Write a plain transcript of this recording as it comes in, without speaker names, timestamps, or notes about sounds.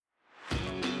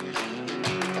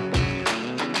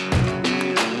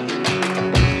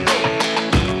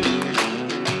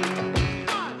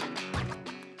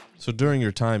So during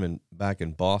your time back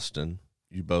in Boston,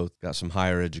 you both got some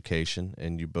higher education,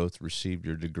 and you both received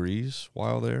your degrees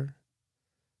while there.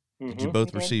 Did you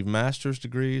both receive master's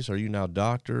degrees? Are you now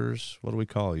doctors? What do we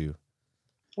call you?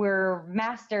 We're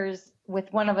masters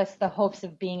with one of us the hopes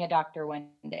of being a doctor one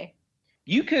day.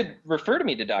 You could refer to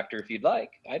me to doctor if you'd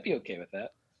like. I'd be okay with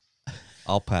that.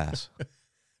 I'll pass.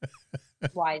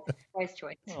 Wise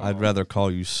choice. I'd rather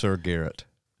call you Sir Garrett.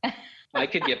 I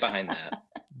could get behind that.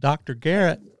 Dr.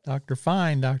 Garrett, Dr.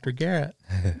 Fine, Dr. Garrett.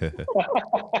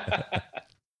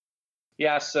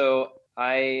 Yeah, so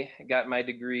I got my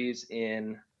degrees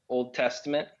in Old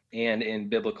Testament and in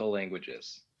biblical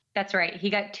languages. That's right.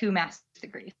 He got 2 master's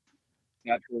degrees.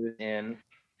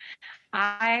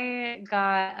 I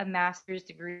got a master's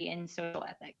degree in social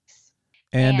ethics.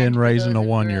 And in raising a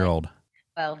 1-year-old.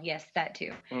 Well, yes, that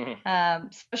too. Mm-hmm.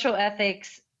 Social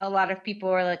ethics, a lot of people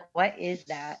are like, what is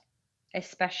that?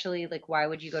 Especially like, why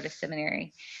would you go to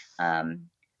seminary?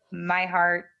 My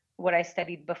heart, what I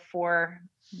studied before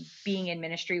being in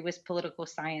ministry was political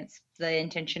science, the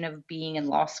intention of being in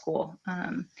law school.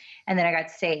 And then I got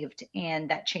saved, and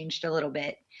that changed a little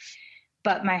bit.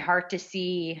 But my heart to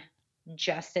see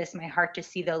justice, my heart to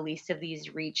see the least of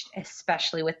these reached,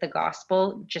 especially with the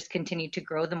gospel, just continued to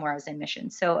grow the more I was in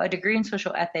mission. So a degree in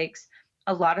social ethics,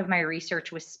 a lot of my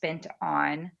research was spent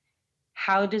on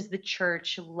how does the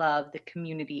church love the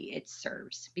community it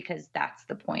serves? Because that's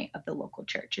the point of the local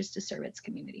church, is to serve its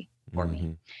community for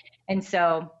me. And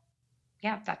so,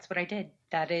 yeah, that's what I did.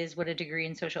 That is what a degree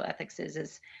in social ethics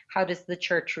is how does the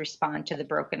church respond to the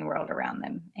broken world around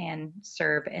them and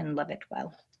serve and love it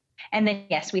well? And then,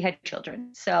 yes, we had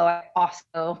children. So I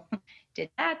also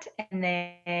did that. And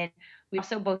then we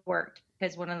also both worked,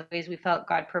 because one of the ways we felt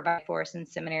God provided for us in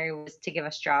seminary was to give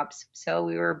us jobs. So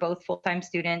we were both full-time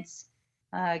students.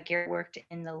 Garrett worked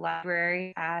in the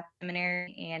library at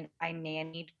seminary, and I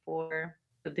nannied for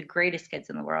the greatest kids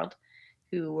in the world,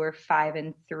 who were 5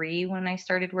 and 3 when I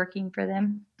started working for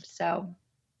them. So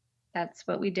that's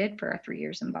what we did for our 3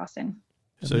 years in Boston.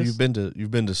 So you've been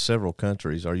to several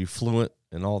countries. Are you fluent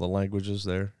in all the languages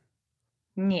there?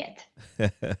 Niet.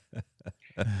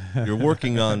 You're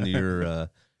working on your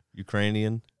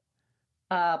Ukrainian?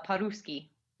 Paruski,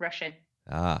 Russian.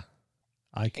 Ah.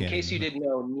 In case you didn't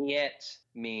know, niet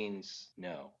means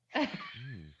no.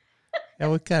 Yeah,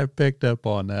 we kind of picked up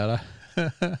on that.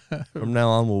 From now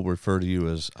on, we'll refer to you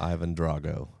as Ivan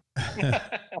Drago.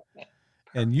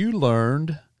 And you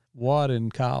learned what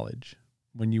in college?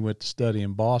 When you went to study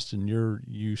in Boston,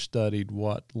 you studied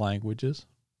what languages?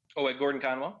 Oh, at Gordon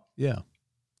Conwell? Yeah.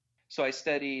 So I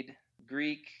studied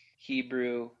Greek,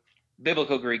 Hebrew,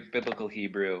 Biblical Greek, Biblical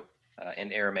Hebrew,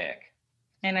 and Aramaic.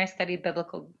 And I studied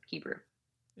Biblical Hebrew.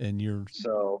 And you're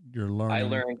learning. I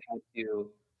learned how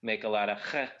to make a lot of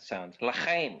ch sounds.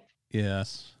 Lachain.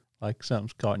 Yes, like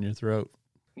something's caught in your throat.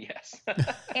 Yes.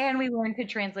 And we learned to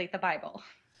translate the Bible.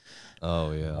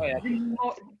 Oh, yeah. Oh, yeah.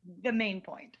 The main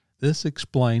point. This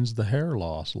explains the hair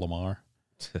loss, Lamar.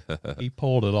 He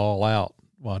pulled it all out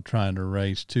while trying to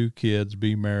raise 2 kids,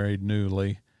 be married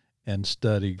newly, and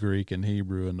study Greek and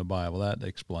Hebrew in the Bible. That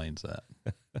explains that.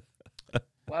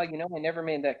 Well, I never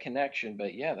made that connection,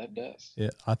 but yeah, that does. Yeah,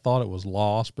 I thought it was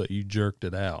lost, but you jerked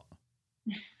it out.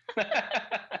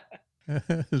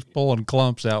 Just pulling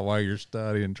clumps out while you're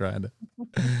studying, trying to.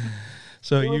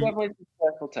 So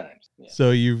successful times. Yeah.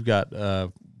 So you've got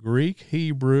Greek,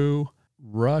 Hebrew,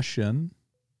 Russian.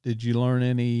 Did you learn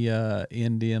any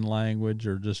Indian language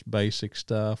or just basic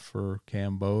stuff, or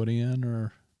Cambodian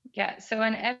or? Yeah. So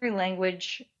in every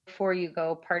language, before you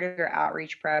go, part of your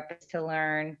outreach prep is to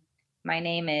learn. My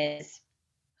name is,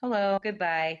 hello,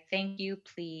 goodbye, thank you,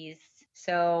 please.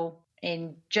 So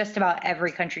in just about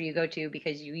every country you go to,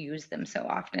 because you use them so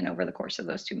often over the course of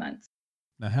those 2 months.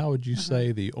 Now, how would you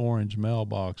say the orange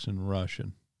mailbox in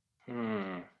Russian?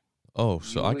 Oh,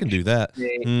 so I can do that.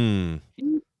 You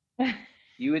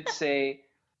would say,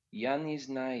 "Я не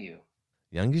знаю."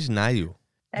 Я не знаю.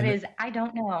 That is, I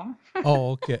don't know.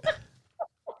 Oh, okay.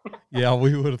 Yeah,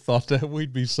 we would have thought that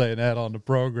we'd be saying that on the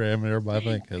program, and everybody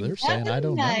think they're saying I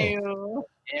don't know.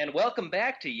 And welcome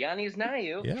back to Yanni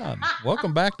Znаю. Yeah,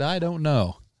 welcome back to I don't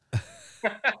know.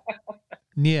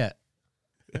 Niet.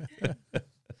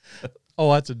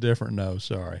 Oh, that's a different no.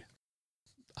 Sorry,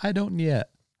 I don't yet.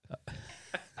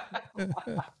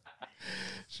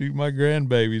 Shoot, my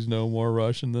grandbabies know more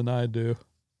Russian than I do.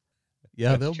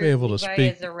 Yeah, they'll be able to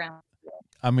speak.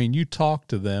 I mean, you talk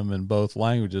to them in both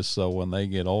languages, so when they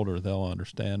get older, they'll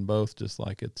understand both, just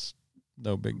like it's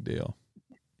no big deal.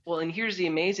 Well, and here's the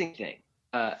amazing thing.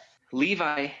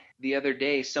 Levi, the other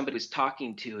day, somebody was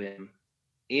talking to him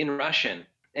in Russian,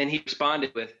 and he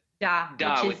responded with da,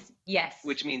 which is Yes.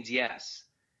 Which means yes.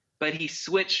 But he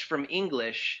switched from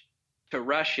English to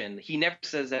Russian. He never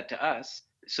says that to us.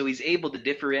 So he's able to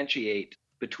differentiate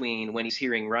between when he's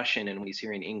hearing Russian and when he's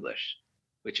hearing English,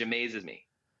 which amazes me.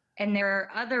 And there are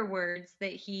other words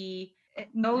that he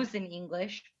knows in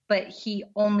English, but he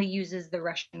only uses the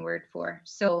Russian word for.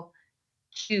 So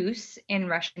juice in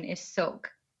Russian is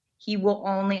sok. He will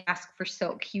only ask for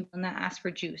sok. He will not ask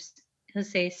for juice. He'll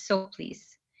say sok,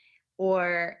 please.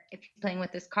 Or if he's playing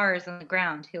with his cars on the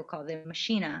ground, he'll call them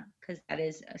machina, because that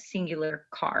is a singular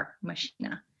car,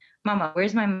 machina. Mama,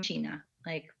 where's my machina?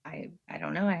 Like, I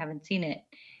don't know. I haven't seen it.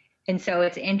 And so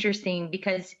it's interesting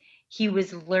because he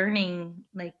was learning,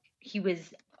 like he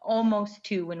was almost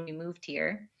 2 when we moved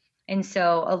here. And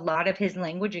so a lot of his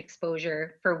language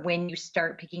exposure for when you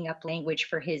start picking up language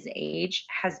for his age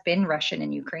has been Russian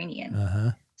and Ukrainian.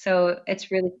 Uh-huh. So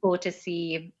it's really cool to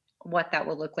see what that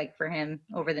will look like for him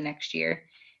over the next year.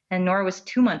 And Nora was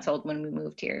 2 months old when we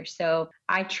moved here. So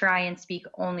I try and speak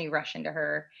only Russian to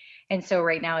her. And so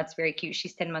right now it's very cute.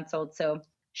 She's 10 months old. So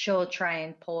she'll try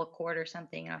and pull a cord or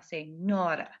something. And I'll say,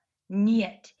 Nora,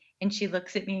 niet. And she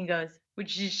looks at me and goes,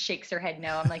 which just shakes her head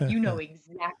no. I'm like, you know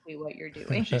exactly what you're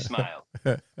doing. She smiled.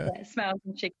 Yeah, smiles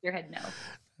and shakes her head no.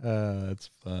 That's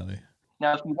funny.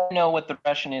 Now, if you don't know what the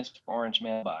Russian is for orange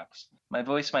mailbox, my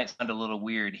voice might sound a little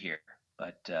weird here,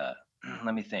 but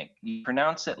let me think. You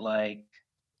pronounce it like...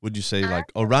 Would you say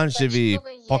like oranževý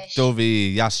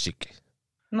poštový jazyk?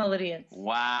 Молодец.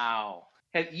 Wow.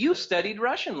 Have you studied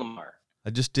Russian, Lamar? I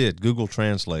just did. Google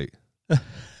Translate. Yeah,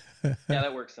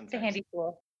 that works sometimes. It's a handy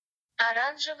tool.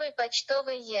 Оранжевый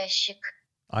почтовый ящик.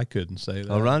 I couldn't say that.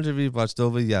 Oranževý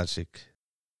poštový jazyk.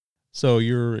 So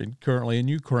you're currently in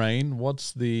Ukraine.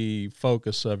 What's the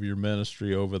focus of your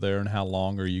ministry over there, and how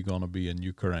long are you going to be in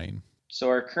Ukraine? So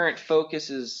our current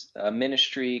focus is a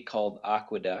ministry called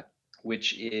Aqueduct,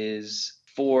 which is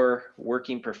for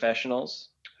working professionals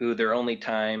who their only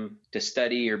time to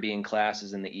study or be in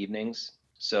classes in the evenings.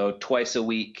 So twice a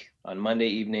week on Monday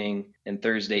evening and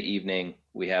Thursday evening,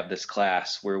 we have this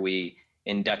class where we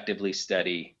inductively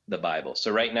study the Bible.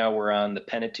 So right now we're on the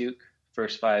Pentateuch,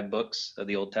 first 5 books of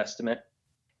the Old Testament.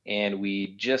 And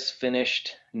we just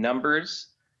finished Numbers,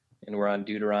 and we're on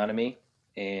Deuteronomy.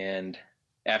 And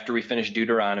after we finish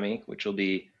Deuteronomy, which will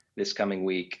be this coming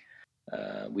week,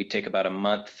 we take about a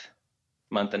month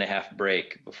and a half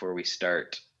break before we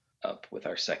start up with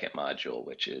our second module,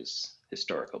 which is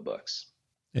historical books.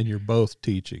 And you're both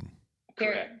teaching.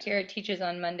 Correct. Garrett teaches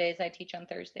on Mondays. I teach on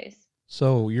Thursdays.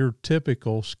 So your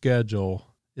typical schedule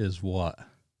is what?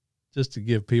 Just to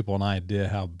give people an idea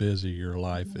how busy your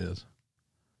life is.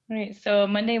 All right. So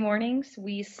Monday mornings,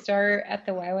 we start at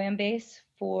the YWAM base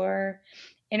for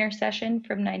intercession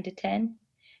from 9 to 10.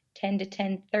 10 to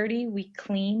 10:30, we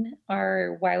clean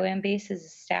our YWAM base as a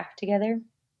staff together.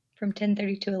 From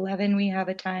 10:30 to 11, we have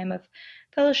a time of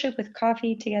fellowship with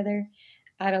coffee together.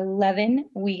 At 11,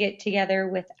 we get together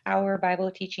with our Bible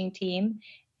teaching team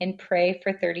and pray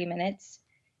for 30 minutes.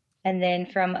 And then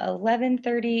from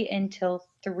 11:30 until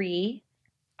 3,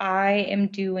 I am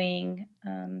doing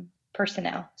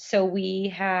personnel. So we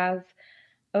have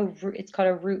it's called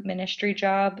a root ministry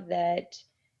job that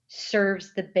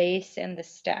serves the base and the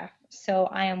staff. So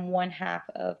I am one half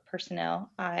of personnel.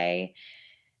 I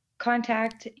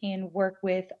contact and work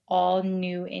with all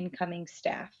new incoming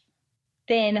staff.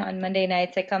 Then on Monday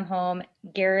nights, I come home,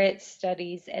 Garrett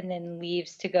studies, and then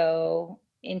leaves to go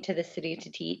into the city to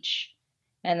teach.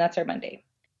 And that's our Monday.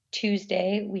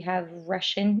 Tuesday, we have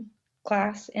Russian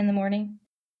class in the morning.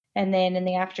 And then in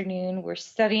the afternoon, we're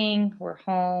studying, we're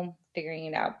home, figuring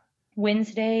it out.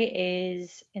 Wednesday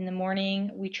is in the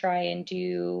morning, we try and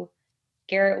do,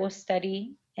 Garrett will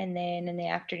study, and then in the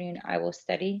afternoon, I will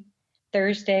study.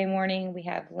 Thursday morning, we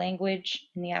have language.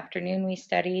 In the afternoon, we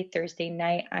study. Thursday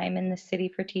night, I'm in the city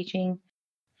for teaching.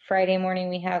 Friday morning,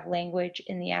 we have language.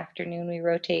 In the afternoon, we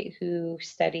rotate who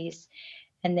studies.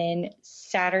 And then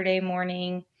Saturday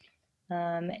morning,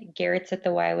 Garrett's at the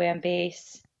YWAM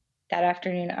base. That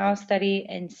afternoon, I'll study.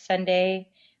 And Sunday,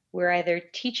 we're either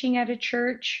teaching at a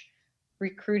church,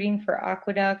 recruiting for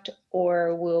Aqueduct,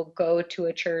 or we'll go to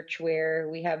a church where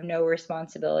we have no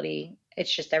responsibility.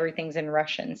 It's just everything's in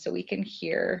Russian, so we can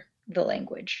hear the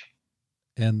language.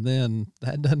 And then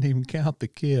that doesn't even count the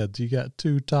kids. You got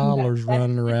 2 toddlers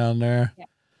running around there. Yeah.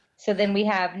 So then we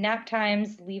have nap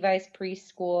times, Levi's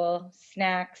preschool,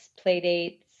 snacks, play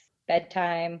dates,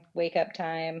 bedtime, wake up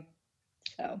time.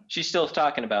 So She's still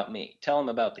talking about me. Tell them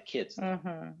about the kids.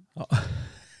 Mm-hmm. Oh.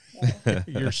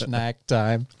 Your snack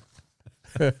time.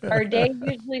 Our day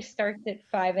usually starts at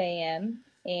 5 a.m.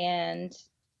 and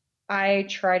I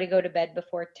try to go to bed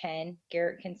before 10.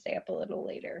 Garrett can stay up a little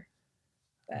later.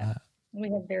 But We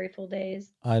have very full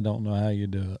days. I don't know how you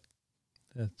do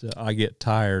it. I get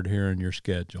tired hearing your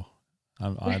schedule.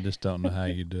 I just don't know how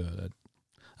you do it.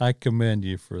 I commend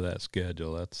you for that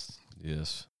schedule. That's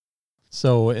yes.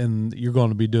 So, and you're going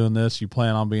to be doing this. You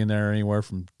plan on being there anywhere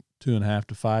from 2.5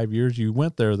 to 5 years. You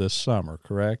went there this summer,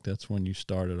 correct? That's when you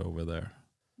started over there.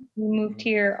 We moved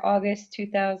here August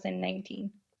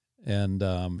 2019. And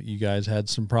you guys had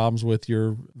some problems with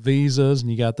your visas,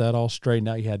 and you got that all straightened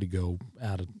out. You had to go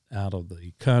out of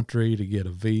the country to get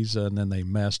a visa, and then they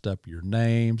messed up your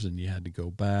names, and you had to go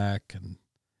back, and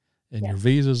your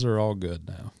visas are all good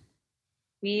now.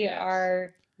 We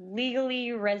are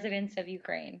legally residents of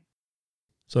Ukraine.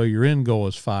 So your end goal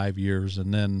is 5 years,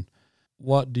 and then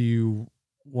what do you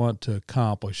want to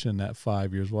accomplish in that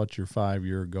 5 years? What's your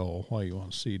 5-year goal? What do you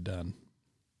want to see done?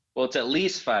 Well, it's at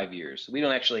least 5 years. We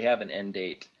don't actually have an end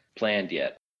date planned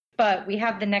yet. But we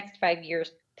have the next 5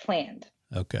 years planned.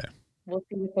 Okay. We'll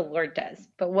see what the Lord does.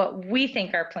 But what we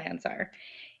think our plans are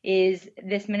is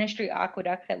this ministry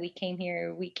aqueduct that we came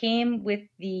here. We came with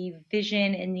the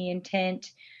vision and the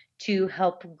intent to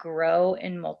help grow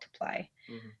and multiply.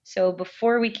 Mm-hmm. So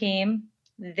before we came,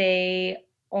 they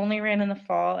only ran in the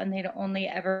fall, and they'd only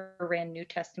ever ran New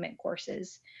Testament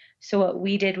courses. So what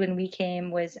we did when we came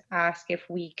was ask if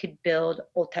we could build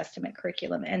Old Testament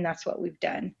curriculum, and that's what we've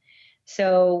done.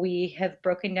 So we have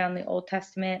broken down the Old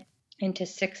Testament into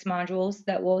 6 modules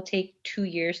that will take 2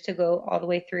 years to go all the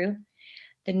way through.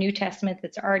 The New Testament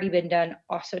that's already been done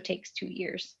also takes 2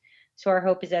 years. So our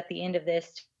hope is at the end of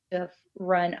this to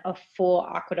run a full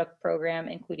aqueduct program,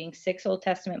 including 6 Old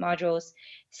Testament modules,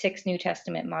 6 New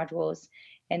Testament modules.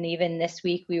 And even this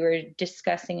week, we were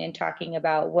discussing and talking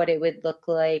about what it would look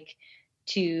like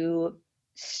to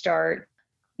start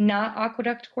not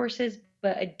aqueduct courses,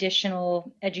 but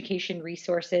additional education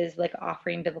resources like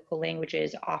offering biblical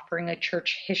languages, offering a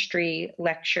church history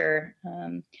lecture,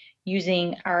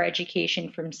 using our education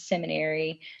from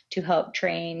seminary to help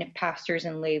train pastors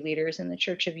and lay leaders in the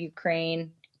Church of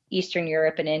Ukraine, Eastern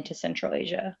Europe, and into Central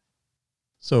Asia.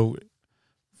 So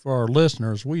for our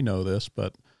listeners, we know this,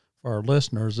 but for our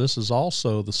listeners, this is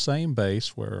also the same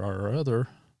base where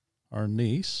our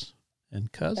niece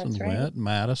and cousin went,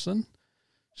 Madison.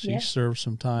 She served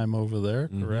some time over there,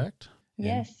 correct?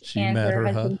 Yes. She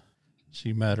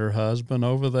met her husband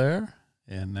over there,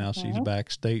 and now she's back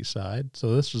stateside.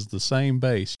 So this is the same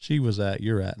base she was at,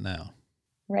 you're at now.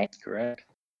 Right. Correct.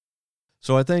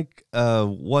 So I think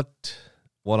what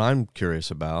I'm curious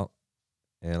about,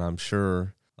 and I'm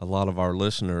sure a lot of our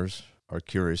listeners are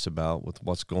curious about with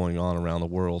what's going on around the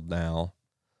world now,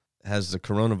 has the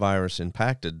coronavirus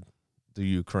impacted the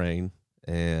Ukraine,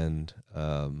 and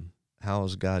how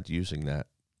is God using that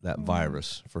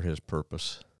virus for his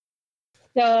purpose?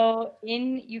 So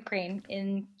in Ukraine,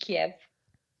 in Kiev,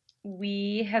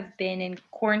 we have been in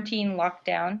quarantine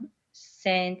lockdown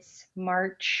since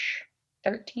March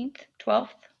 13th, 12th.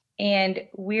 And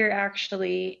we're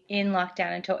actually in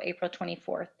lockdown until April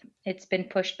 24th. It's been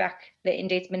pushed back. The end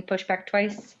date's been pushed back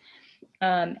twice.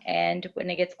 And when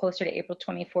it gets closer to April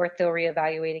 24th, they'll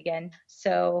reevaluate again.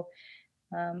 So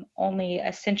only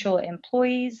essential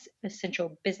employees,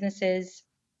 essential businesses.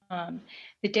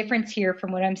 The difference here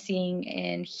from what I'm seeing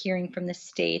and hearing from the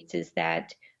States is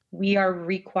that we are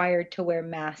required to wear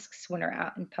masks when we're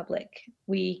out in public.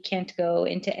 We can't go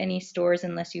into any stores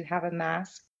unless you have a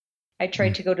mask. I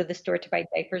tried to go to the store to buy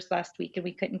diapers last week, and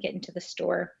we couldn't get into the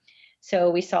store.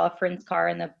 So we saw a friend's car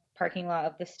in the parking lot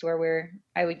of the store where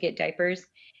I would get diapers,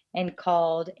 and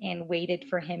called and waited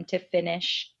for him to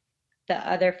finish. The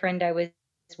other friend I was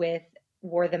with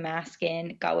wore the mask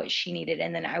in, got what she needed,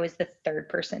 and then I was the third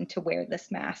person to wear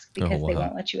this mask because they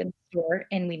won't let you in the store,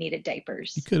 and we needed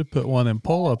diapers. You could have put one in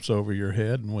pull-ups over your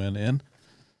head and went in.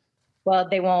 Well,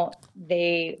 they won't.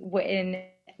 They wouldn't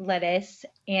let us,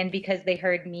 and because they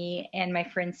heard me and my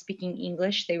friends speaking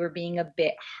English, they were being a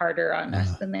bit harder on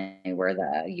us than they were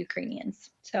the Ukrainians.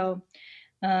 So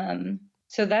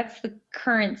that's the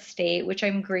current state, which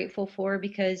I'm grateful for,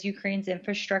 because Ukraine's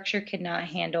infrastructure could not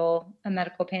handle a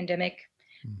medical pandemic.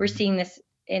 Mm-hmm. We're seeing this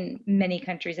in many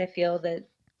countries. I feel that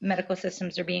medical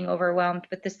systems are being overwhelmed.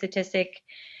 But the statistic,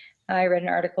 I read an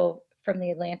article from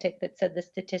The Atlantic that said the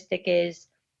statistic is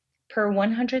per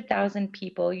 100,000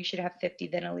 people, you should have 50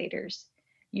 ventilators.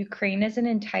 Ukraine is an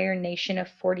entire nation of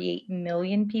 48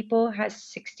 million people, has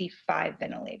 65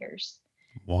 ventilators.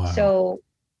 Wow. So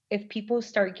if people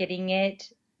start getting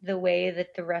it the way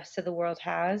that the rest of the world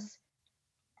has,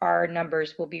 our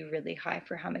numbers will be really high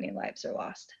for how many lives are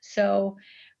lost. So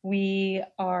we're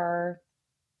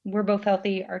both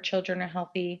healthy, our children are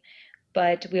healthy,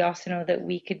 but we also know that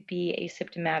we could be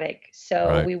asymptomatic.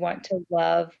 So we want to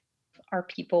love our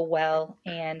people well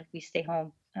and we stay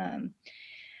home.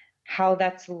 How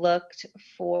that's looked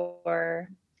for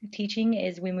teaching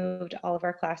is we moved all of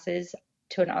our classes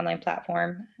to an online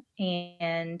platform,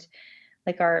 and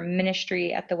like our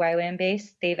ministry at the YWAM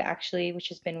base, they've actually, which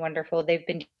has been wonderful, they've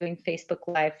been doing Facebook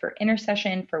Live for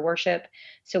intercession, for worship,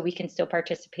 so we can still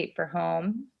participate for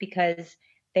home because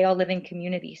they all live in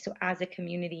community. So as a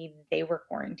community, they were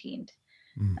quarantined.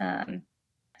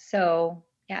 So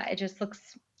yeah, it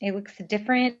looks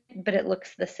different, but it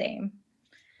looks the same.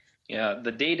 Yeah,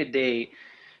 the day-to-day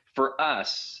for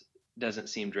us doesn't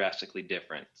seem drastically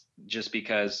different just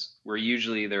because we're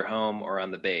usually either home or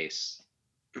on the base.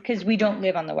 Because we don't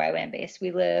live on the YWAM base.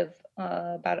 We live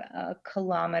about a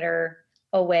kilometer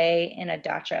away in a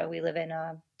dacha. We live in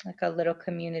a little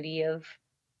community of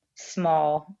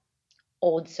small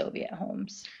old Soviet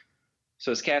homes.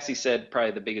 So as Cassie said,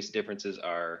 probably the biggest differences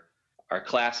are our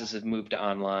classes have moved to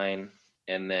online,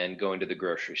 and then going to the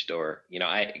grocery store.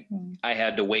 I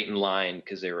had to wait in line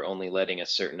because they were only letting a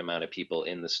certain amount of people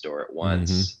in the store at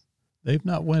once. Mm-hmm. They've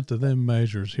not went to them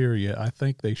measures here yet. I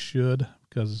think they should,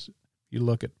 because you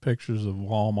look at pictures of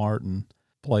Walmart and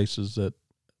places that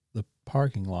the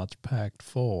parking lot's packed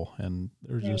full, and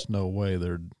there's just no way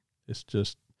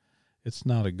it's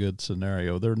not a good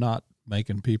scenario. They're not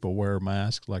making people wear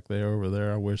masks like they are over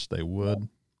there. I wish they would.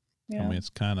 Yeah. I mean, it's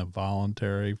kind of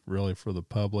voluntary really for the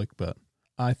public, but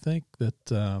I think that,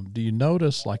 do you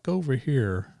notice, like over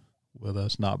here with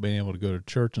us not being able to go to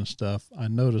church and stuff, I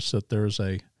noticed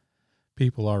that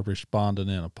people are responding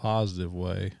in a positive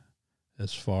way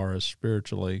as far as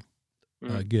spiritually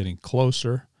getting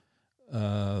closer.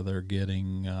 They're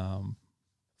getting,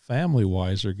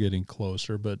 family-wise, they're getting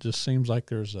closer, but it just seems like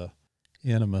there's a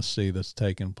intimacy that's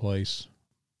taking place.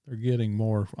 They're getting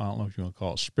more, I don't know if you want to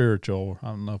call it spiritual. I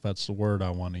don't know if that's the word I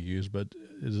want to use, but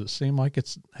does it seem like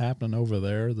it's happening over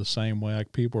there the same way?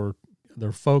 Like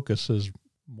their focus is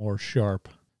more sharp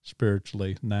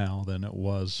spiritually now than it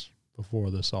was before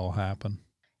this all happened.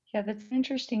 Yeah, that's an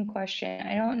interesting question.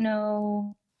 I don't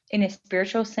know in a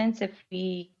spiritual sense if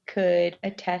we could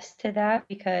attest to that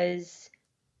because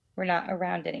we're not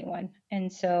around anyone.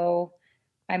 And so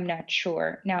I'm not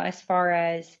sure. Now, as far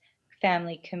as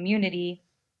family community,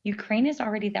 Ukraine is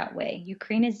already that way.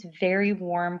 Ukraine is very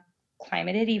warm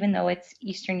climated, even though it's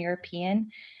Eastern European,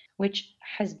 which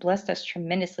has blessed us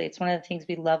tremendously. It's one of the things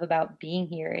we love about being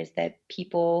here is that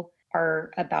people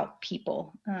are about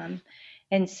people.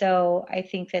 And so I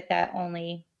think that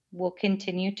only will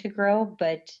continue to grow,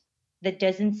 but that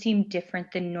doesn't seem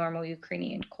different than normal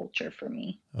Ukrainian culture for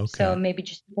me. Okay. So maybe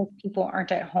just because people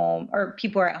aren't at home or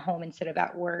people are at home instead of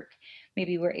at work,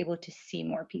 maybe we're able to see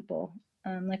more people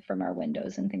like from our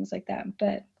windows and things like that.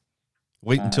 But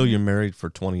wait until you're married for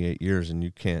 28 years and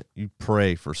you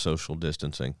pray for social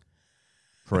distancing.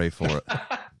 Pray for it.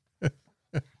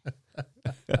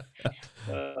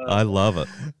 I love it.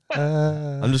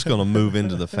 I'm just going to move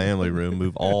into the family room,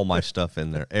 move all my stuff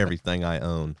in there, everything I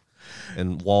own,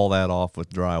 and wall that off with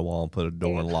drywall and put a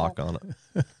door and lock on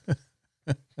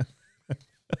it.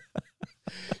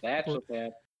 That's okay.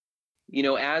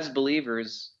 As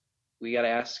believers, we got to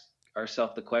ask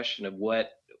ourselves the question of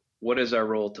what is our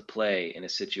role to play in a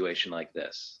situation like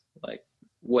this? Like,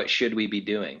 what should we be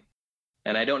doing?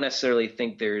 And I don't necessarily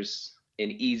think there's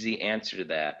an easy answer to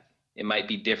that. It might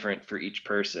be different for each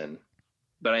person.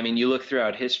 But I mean, you look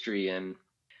throughout history, and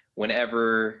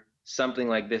whenever something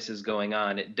like this is going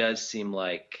on, it does seem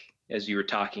like, as you were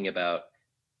talking about,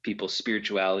 people's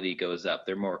spirituality goes up.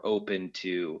 They're more open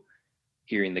to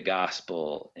hearing the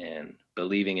gospel and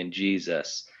believing in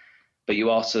Jesus. But you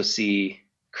also see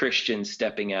Christians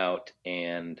stepping out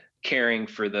and caring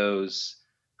for those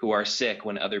who are sick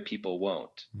when other people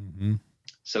won't. Mm-hmm.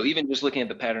 So even just looking at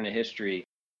the pattern of history,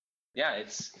 I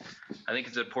think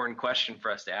it's an important question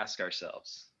for us to ask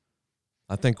ourselves.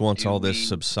 I think once all this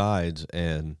subsides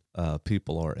and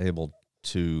people are able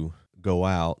to go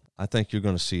out, I think you're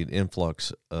going to see an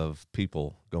influx of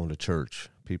people going to church.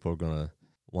 People are going to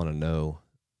want to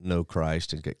know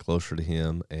Christ and get closer to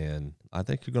him. And I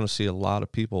think you're going to see a lot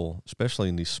of people, especially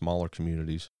in these smaller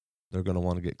communities, they're going to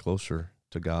want to get closer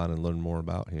to God and learn more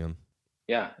about him.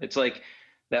 Yeah, it's like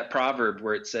that proverb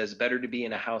where it says, better to be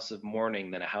in a house of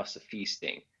mourning than a house of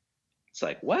feasting. It's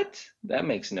like, what? That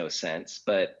makes no sense.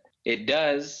 But it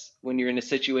does when you're in a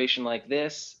situation like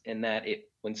this, and that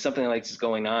when something like this is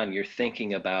going on, you're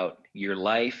thinking about your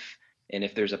life, and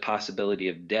if there's a possibility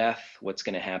of death, what's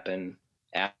going to happen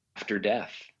after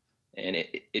death. And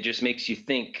it just makes you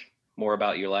think more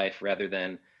about your life rather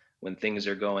than when things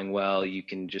are going well, you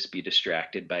can just be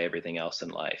distracted by everything else in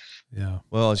life. Yeah.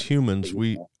 Well, as humans,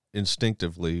 we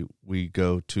instinctively we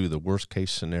go to the worst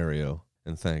case scenario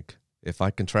and think, if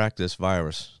I contract this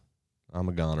virus, I'm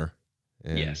a goner.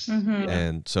 And, yes.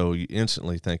 And so you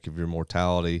instantly think of your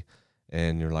mortality,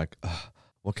 and you're like,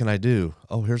 what can I do?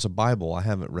 Oh, here's a Bible. I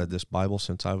haven't read this Bible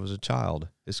since I was a child.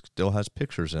 It still has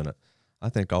pictures in it. I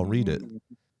think I'll read it.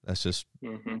 That's just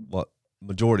what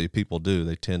majority of people do.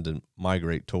 They tend to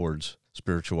migrate towards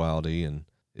spirituality and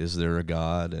is there a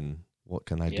God, and what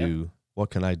can I do?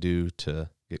 What can I do to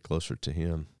get closer to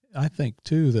him? I think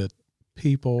too that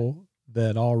people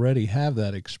that already have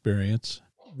that experience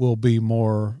will be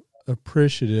more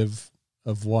appreciative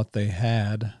of what they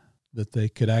had, that they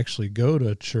could actually go to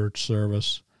a church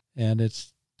service. And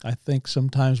I think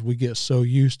sometimes we get so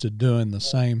used to doing the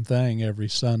same thing every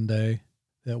Sunday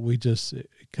that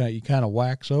you kind of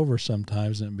wax over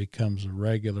sometimes, and it becomes a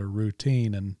regular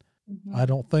routine. And I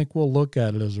don't think we'll look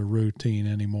at it as a routine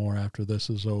anymore after this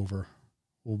is over.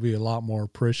 We'll be a lot more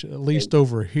appreciative, at least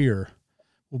over here,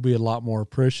 we'll be a lot more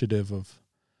appreciative of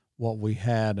what we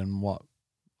had, and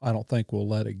I don't think we'll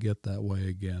let it get that way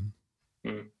again.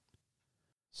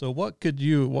 So what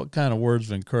kind of words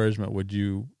of encouragement would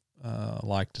you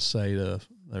like to say to,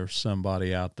 there's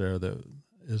somebody out there that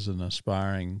is an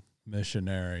aspiring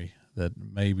missionary that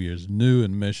maybe is new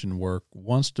in mission work,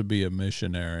 wants to be a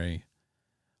missionary?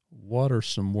 What are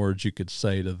some words you could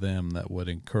say to them that would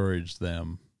encourage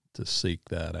them to seek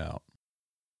that out?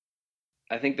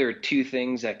 I think there are two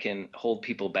things that can hold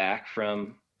people back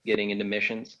from getting into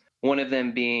missions. One of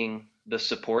them being the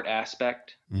support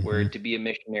aspect, where to be a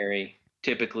missionary,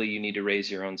 typically you need to raise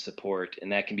your own support,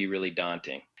 and that can be really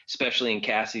daunting, especially in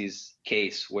Cassie's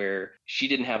case, where she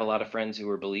didn't have a lot of friends who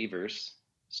were believers,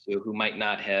 so who might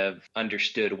not have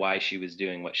understood why she was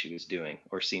doing what she was doing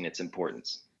or seen its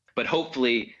importance. But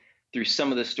hopefully, through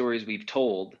some of the stories we've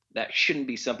told, that shouldn't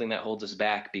be something that holds us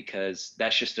back, because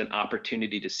that's just an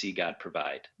opportunity to see God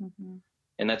provide.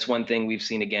 And that's one thing we've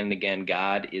seen again and again.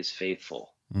 God is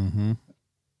faithful. And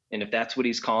if that's what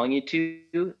he's calling you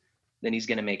to, then he's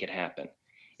going to make it happen.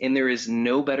 And there is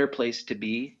no better place to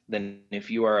be than if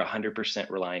you are 100%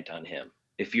 reliant on him.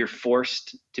 If you're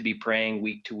forced to be praying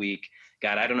week to week,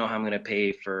 God, I don't know how I'm going to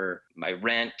pay for my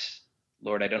rent.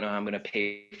 Lord, I don't know how I'm going to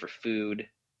pay for food,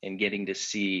 and getting to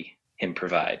see him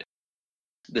provide.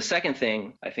 The second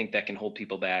thing I think that can hold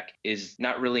people back is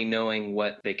not really knowing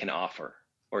what they can offer,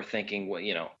 or thinking,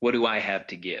 well, what do I have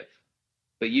to give?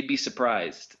 But you'd be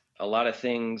surprised. A lot of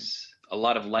things, a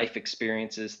lot of life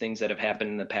experiences, things that have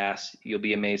happened in the past, you'll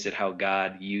be amazed at how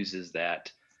God uses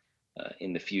that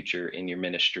in the future in your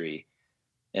ministry.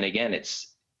 And again,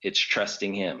 it's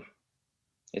trusting him.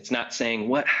 It's not saying,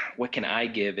 what can I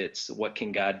give? It's what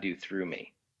can God do through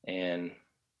me? And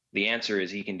the answer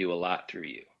is he can do a lot through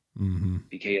you,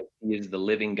 because he is the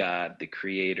living God, the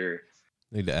creator.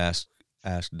 Need to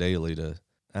ask daily, to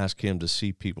ask him to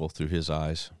see people through his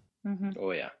eyes.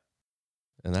 Oh, yeah.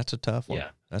 And that's a tough one. Yeah.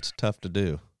 That's tough to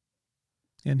do.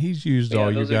 And he's used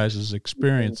all you guys'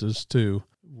 experiences too,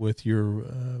 with your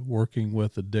working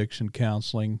with addiction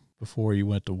counseling before you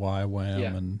went to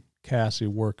YWAM, and Cassie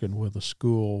working with a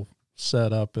school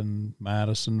set up in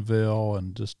Madisonville,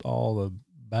 and just all the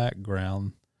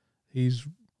background. He's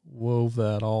wove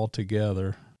that all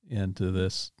together into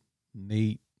this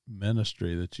neat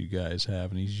ministry that you guys have,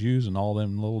 and he's using all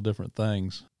them little different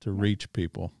things to reach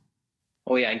people.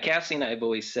 Oh, yeah. And Cassie and I have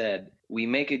always said we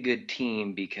make a good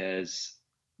team because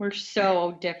we're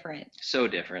so different. So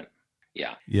different.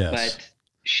 Yeah. Yes. But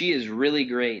she is really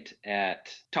great at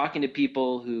talking to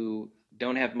people who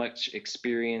don't have much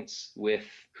experience with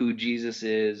who Jesus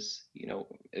is,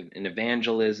 in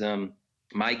evangelism.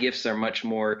 My gifts are much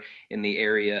more in the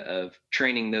area of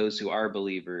training those who are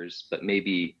believers, but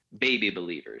maybe baby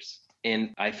believers.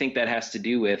 And I think that has to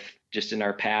do with just in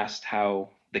our past, how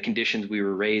the conditions we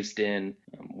were raised in,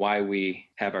 why we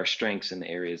have our strengths in the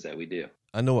areas that we do.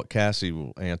 I know what Cassie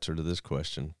will answer to this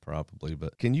question probably,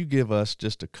 but can you give us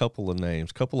just a couple of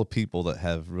names, couple of people that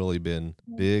have really been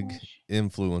big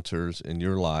influencers in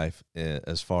your life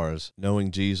as far as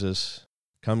knowing Jesus,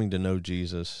 coming to know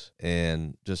Jesus,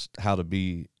 and just how to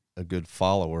be a good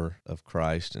follower of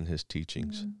Christ and his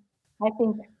teachings? I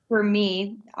think for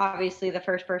me, obviously the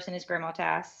first person is Grandma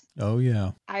Tass. Oh,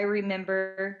 yeah. I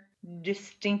remember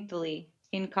distinctly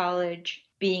in college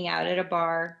being out at a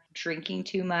bar, drinking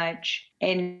too much,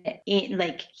 and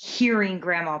hearing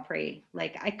Grandma pray.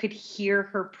 Like, I could hear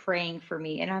her praying for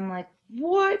me, and I'm like,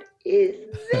 what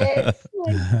is this?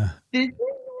 This is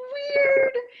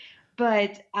weird.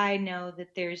 But I know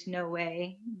that there's no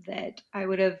way that I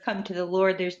would have come to the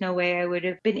Lord. There's no way I would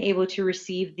have been able to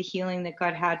receive the healing that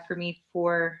God had for me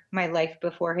for my life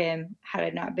before him had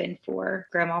it not been for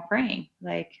grandma praying.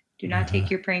 Like, do not take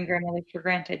your praying grandmother for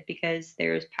granted, because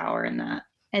there is power in that.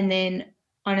 And then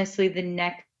honestly, the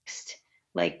next,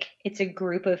 like, it's a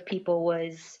group of people,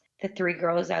 was the 3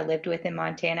 girls I lived with in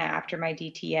Montana after my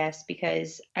DTS,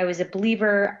 because I was a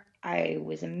believer. I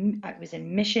was in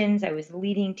missions, I was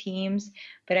leading teams,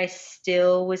 but I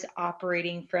still was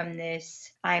operating from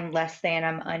this I'm less than,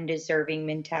 I'm undeserving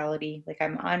mentality. Like,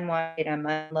 I'm unwanted, I'm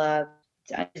unloved,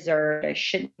 it's undeserved, I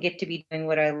shouldn't get to be doing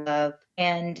what I love.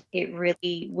 And it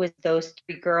really was those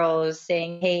 3 girls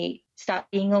saying, hey, stop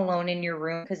being alone in your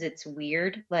room because it's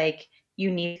weird. Like, you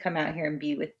need to come out here and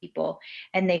be with people.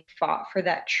 And they fought for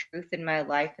that truth in my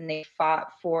life, and they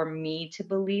fought for me to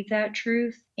believe that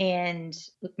truth. And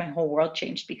look, my whole world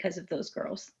changed because of those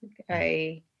girls.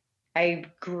 I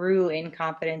grew in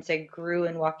confidence. I grew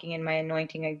in walking in my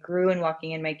anointing. I grew in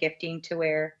walking in my gifting, to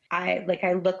where I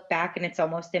look back and it's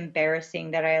almost embarrassing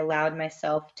that I allowed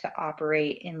myself to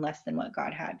operate in less than what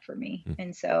God had for me.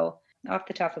 And so off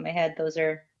the top of my head, those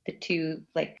are the 2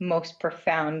 like most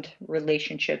profound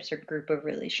relationships or group of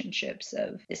relationships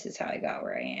of this is how I got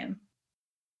where I am.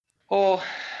 Oh,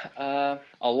 a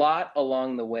lot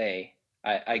along the way.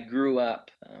 I grew up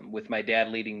with my dad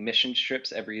leading mission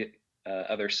trips every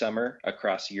other summer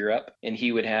across Europe, and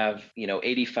he would have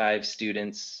 85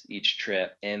 students each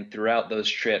trip. And throughout those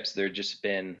trips, there had just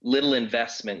been little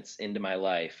investments into my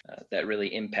life that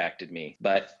really impacted me.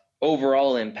 But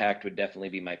overall impact would definitely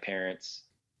be my parents.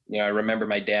 I remember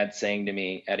my dad saying to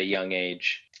me at a young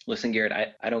age, listen,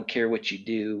 Garrett, I don't care what you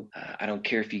do. I don't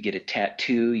care if you get a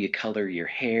tattoo, you color your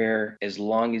hair, as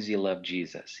long as you love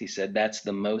Jesus. He said, that's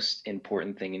the most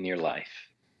important thing in your life,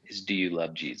 is do you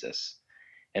love Jesus?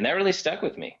 And that really stuck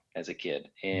with me as a kid.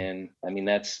 And I mean,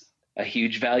 that's a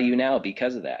huge value now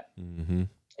because of that. Mm-hmm.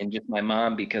 And just my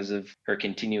mom, because of her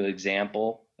continual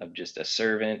example of just a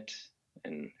servant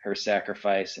and her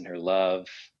sacrifice and her love.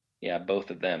 Yeah, both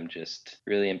of them just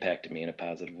really impacted me in a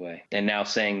positive way. And now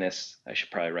saying this, I should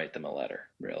probably write them a letter,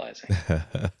 realizing.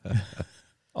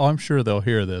 Oh, I'm sure they'll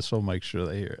hear this. We'll make sure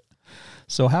they hear it.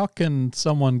 So how can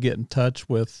someone get in touch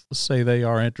with, say they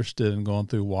are interested in going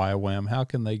through YWAM, how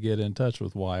can they get in touch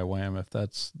with YWAM if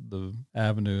that's the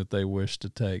avenue that they wish to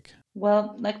take?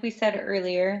 Well, like we said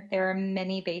earlier, there are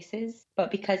many bases, but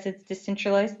because it's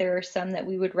decentralized, there are some that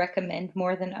we would recommend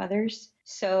more than others.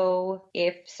 So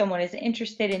if someone is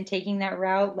interested in taking that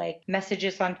route, like message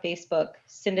us on Facebook,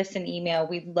 send us an email.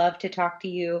 We'd love to talk to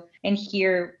you and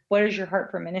hear, what is your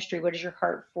heart for ministry? What is your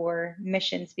heart for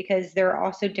missions? Because there are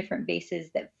also different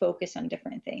bases that focus on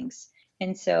different things.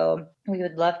 And so we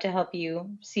would love to help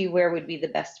you see where would be the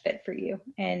best fit for you.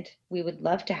 And we would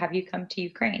love to have you come to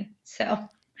Ukraine. So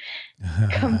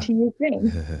come to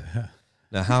Ukraine.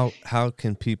 Now, how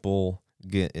can people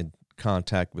get in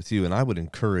contact with you? And I would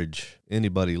encourage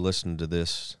anybody listening to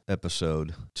this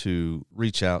episode to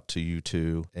reach out to you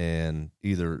two and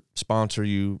either sponsor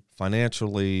you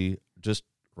financially, just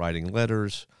writing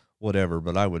letters, whatever.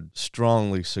 But I would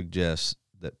strongly suggest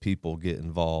that people get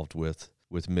involved with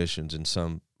missions in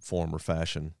some form or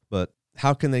fashion. But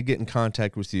how can they get in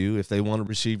contact with you if they want to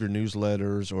receive your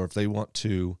newsletters, or if they want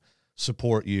to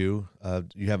support you? Do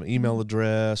you have an email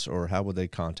address, or how would they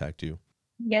contact you?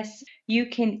 Yes, you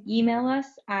can email us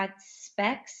at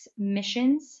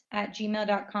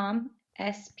specksmissions@gmail.com,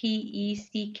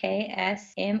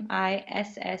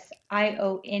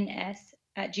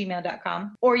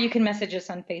 specksmissions@gmail.com, or you can message us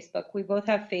on Facebook. We both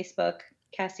have Facebook,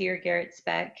 Cassie or Garrett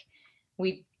Speck.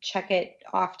 We check it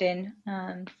often.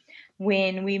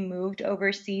 When we moved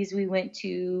overseas, we went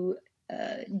to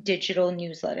digital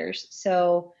newsletters.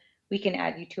 So we can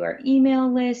add you to our email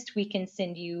list. We can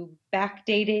send you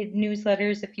backdated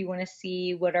newsletters if you want to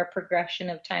see what our progression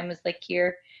of time is like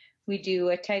here. We do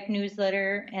a typed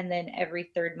newsletter, and then every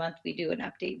 3rd month we do an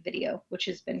update video, which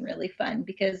has been really fun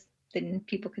because then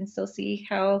people can still see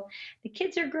how the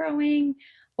kids are growing,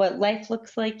 what life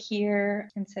looks like here,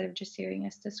 instead of just hearing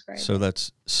us describe it. So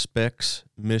that's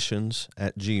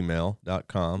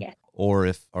specksmissions@gmail.com. Yes. Or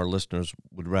if our listeners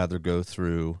would rather go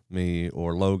through me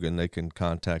or Logan, they can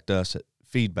contact us at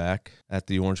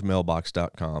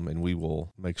feedback@theorangemailbox.com, and we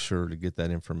will make sure to get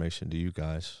that information to you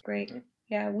guys. Great.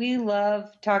 Yeah, we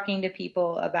love talking to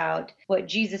people about what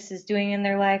Jesus is doing in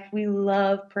their life. We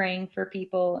love praying for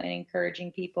people and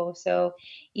encouraging people. So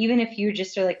even if you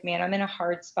just are like, man, I'm in a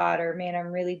hard spot, or man,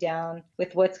 I'm really down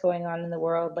with what's going on in the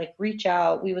world, like, reach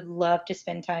out. We would love to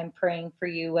spend time praying for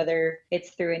you, whether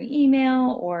it's through an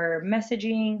email or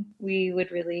messaging. We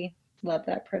would really love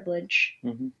that privilege.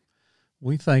 Mm-hmm.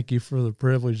 we thank you for the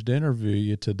privilege to interview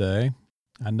you today.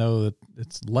 I know that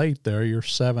it's late there. You're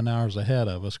 7 hours ahead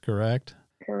of us, correct?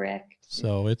 Correct.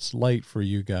 So it's late for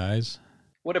you guys.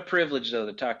 What a privilege, though,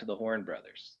 to talk to the Horn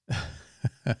brothers.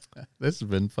 This has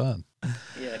been fun.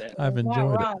 Yeah, I've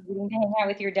enjoyed it. You can hang out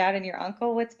with your dad and your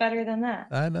uncle. What's better than that?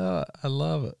 I know. I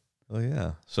love it. Oh,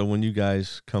 yeah. So when you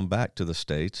guys come back to the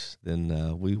States,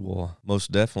 then we will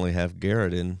most definitely have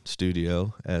Garrett in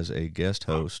studio as a guest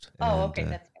host. Oh, okay.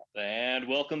 That's good. And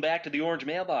welcome back to the Orange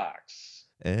Mailbox.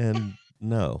 And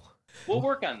no. We'll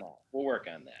work on that.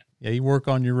 Yeah, you work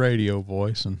on your radio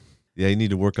voice. Yeah, you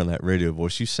need to work on that radio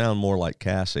voice. You sound more like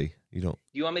Cassie. You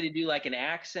want me to do like an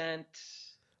accent?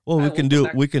 Well, we can do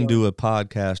a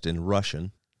podcast in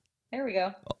Russian. There we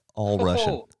go. All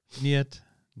Russian. Niet.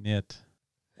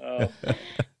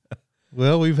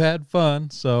 Well, we've had fun,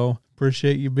 so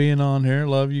appreciate you being on here.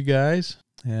 Love you guys.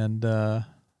 And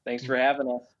thanks for having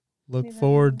us. Look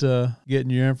forward to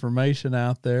getting your information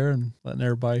out there and letting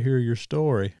everybody hear your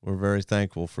story. We're very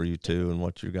thankful for you two and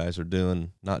what you guys are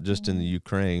doing, not just in the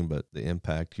Ukraine, but the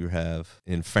impact you have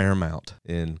in Fairmount,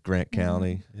 in Grant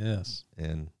County. Yes.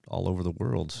 And all over the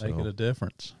world. So making a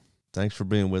difference. Thanks for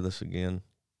being with us again.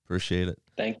 Appreciate it.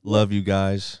 Thank you. Love you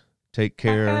guys. Take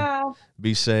care. Paka.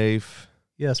 Be safe.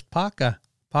 Yes, paka.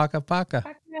 Paka.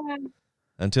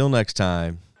 Until next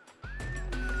time.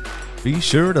 Be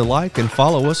sure to like and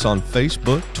follow us on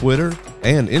Facebook, Twitter,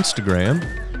 and Instagram.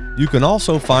 You can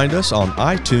also find us on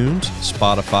iTunes,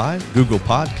 Spotify, Google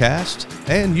Podcasts,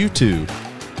 and YouTube.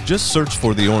 Just search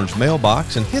for The Orange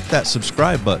Mailbox and hit that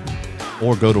subscribe button.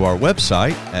 Or go to our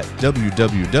website at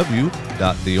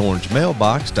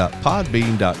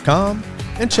www.theorangemailbox.podbean.com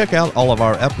and check out all of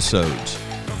our episodes.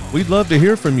 We'd love to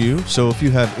hear from you, so if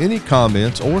you have any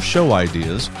comments or show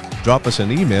ideas, drop us an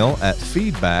email at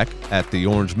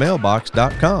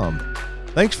feedback@theorangemailbox.com.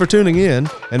 Thanks for tuning in,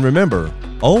 and remember,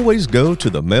 always go to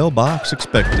the mailbox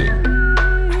expecting.